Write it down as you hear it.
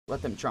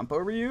let them jump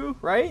over you,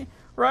 right?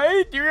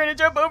 Right? You're gonna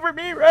jump over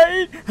me,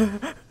 right?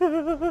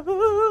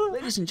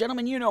 Ladies and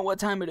gentlemen, you know what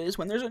time it is.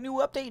 When there's a new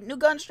update, new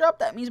guns drop,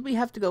 that means we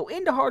have to go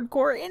into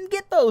hardcore and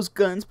get those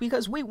guns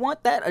because we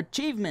want that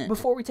achievement.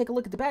 Before we take a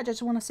look at the badge, I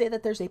just want to say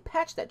that there's a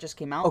patch that just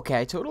came out. Okay,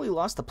 I totally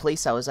lost the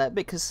place I was at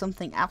because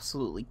something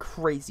absolutely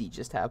crazy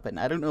just happened.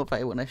 I don't know if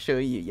I want to show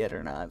you yet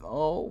or not.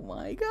 Oh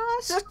my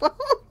gosh.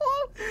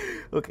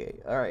 Okay,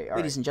 alright.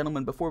 Ladies and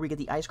gentlemen, before we get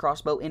the ICE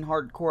CROSSBOW in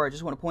hardcore, I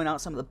just want to point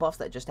out some of the buffs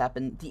that just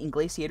happened. The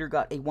Ingladiator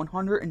got a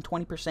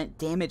 120%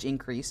 damage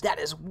increase. That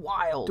is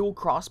wild. Dual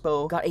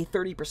Crossbow got a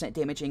 30%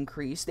 damage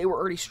increase. They were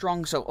already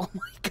strong, so oh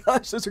my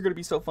gosh, those are going to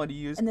be so fun to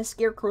use. And the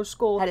Scarecrow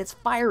Skull had its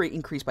fire rate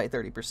increased by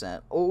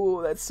 30%.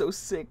 Oh, that's so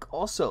sick.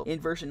 Also, in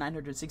version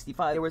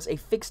 965, there was a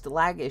fixed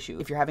lag issue.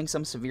 If you're having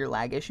some severe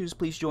lag issues,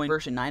 please join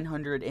version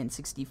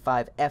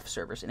 965F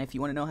servers. And if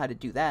you want to know how to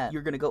do that,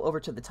 you're going to go over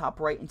to the top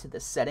right into the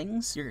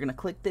settings. You're going to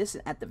click this,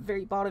 and at the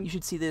very bottom, you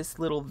should see this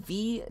little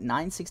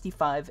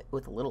V965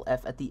 with a little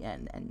F at the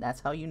end. And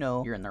that's how you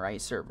know you're in the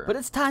right server. But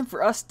it's time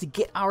for us to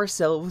get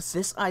ourselves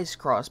this ICE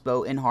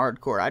CROSSBOW in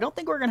hardcore. I don't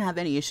think we're going to have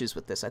any issues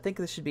with this. I think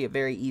this should be a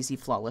very easy,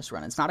 flawless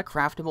run. It's not a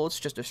craftable, it's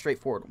just a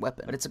straightforward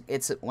weapon. But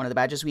it's one of the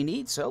badges we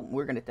need, so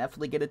we're going to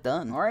definitely get it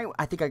done. Alright,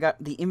 I think I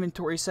got the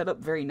inventory set up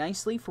very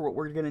nicely for what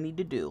we're going to need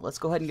to do. Let's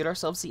go ahead and get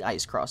ourselves the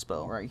ICE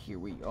CROSSBOW. Alright, here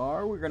we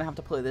are. We're going to have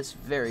to play this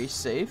very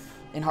safe.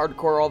 In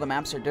hardcore, all the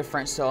maps are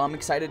different, so I'm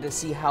excited to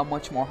see how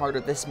much more harder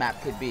this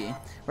map could be.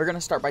 We're going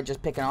to start by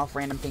just picking off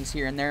random things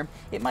here and there.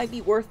 It might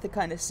be worth to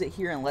kind of sit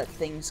here and let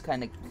things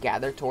kind of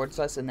gather towards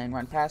us and then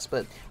run past,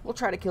 but we'll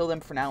try to kill them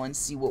for now and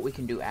see what we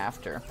can do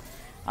after.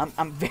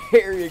 I'm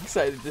very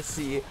excited to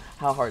see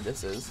how hard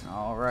this is.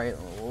 Alright,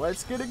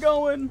 let's get it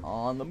going.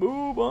 On the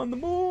move, on the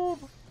move.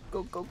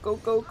 Go, go, go,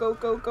 go, go,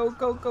 go, go,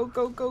 go, go,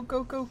 go, go,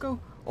 go, go, go.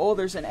 Oh,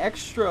 there's an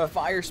extra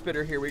fire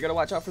spitter here. We gotta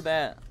watch out for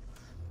that.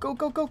 Go,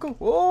 go, go, go.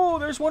 Oh,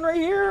 there's one right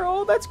here.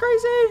 Oh, that's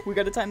crazy. We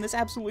gotta time this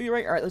absolutely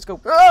right. Alright, let's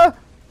go. Ah!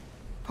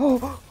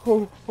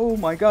 Oh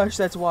my gosh,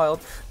 that's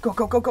wild. Go,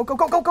 go, go, go, go,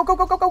 go, go, go, go,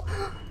 go, go, go.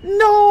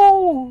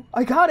 No!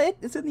 I got it.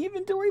 It's in the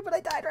inventory, but I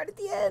died right at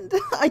the end.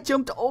 I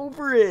jumped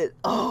over it.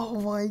 Oh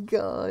my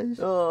gosh.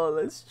 Oh,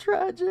 that's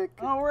tragic.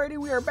 Alrighty,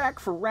 we are back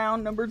for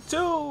round number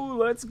 2.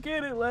 Let's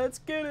get it. Let's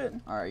get it.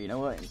 Alright, you know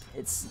what?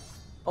 It's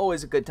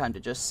always a good time to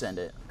just send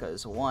it.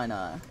 Because one,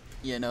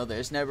 you know,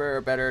 there's never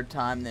a better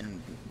time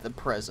than the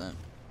present.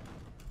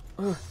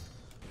 Ugh.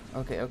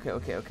 Okay.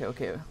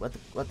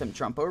 Let them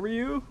jump over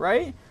you,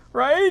 right?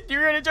 Right?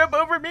 You're gonna jump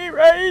over me,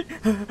 right?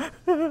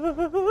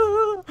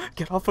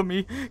 Get off of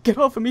me. Get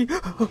off of me.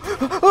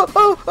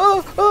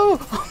 Oh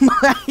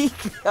my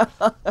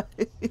god.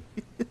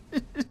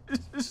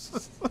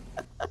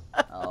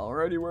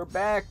 Alrighty, we're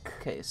back.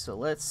 Okay, so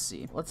let's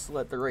see. Let's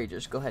let the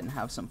Ragers go ahead and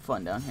have some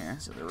fun down here.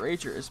 So the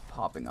Rager is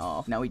popping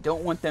off. Now, we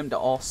don't want them to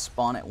all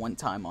spawn at one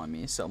time on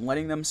me, so I'm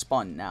letting them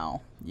spawn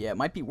now. Yeah, it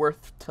might be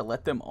worth to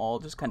let them all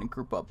just kind of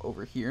group up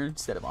over here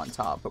instead of on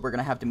top, but we're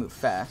gonna have to move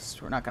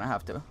fast. We're not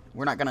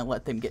gonna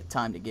let them get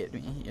time to get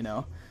me, you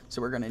know?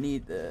 So we're gonna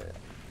need the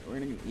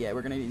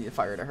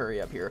fire to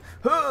hurry up here.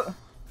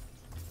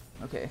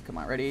 Okay, come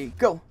on, ready,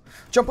 go!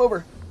 Jump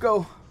over,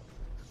 go!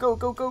 Go,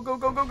 go, go, go,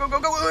 go, go, go, go,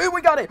 go!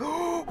 We got it!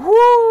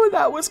 Woo!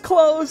 That was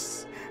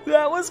close!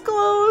 That was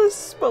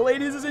close! But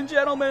ladies and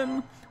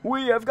gentlemen,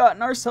 we have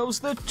gotten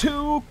ourselves the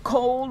 2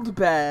 cold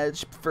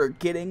badge for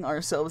getting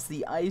ourselves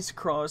the ICE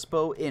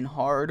CROSSBOW in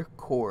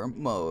hardcore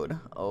mode.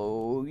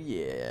 Oh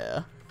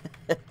yeah.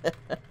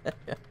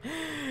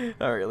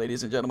 Alright,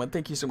 ladies and gentlemen,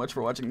 thank you so much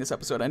for watching this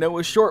episode. I know it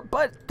was short,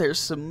 but there's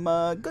some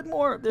good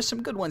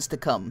ones to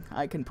come.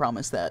 I can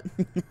promise that.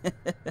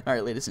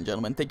 Alright, ladies and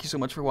gentlemen, thank you so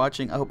much for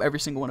watching. I hope every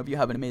single one of you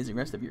have an amazing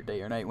rest of your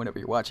day or night whenever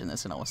you're watching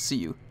this, and I will see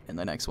you in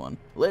the next one.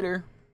 Later.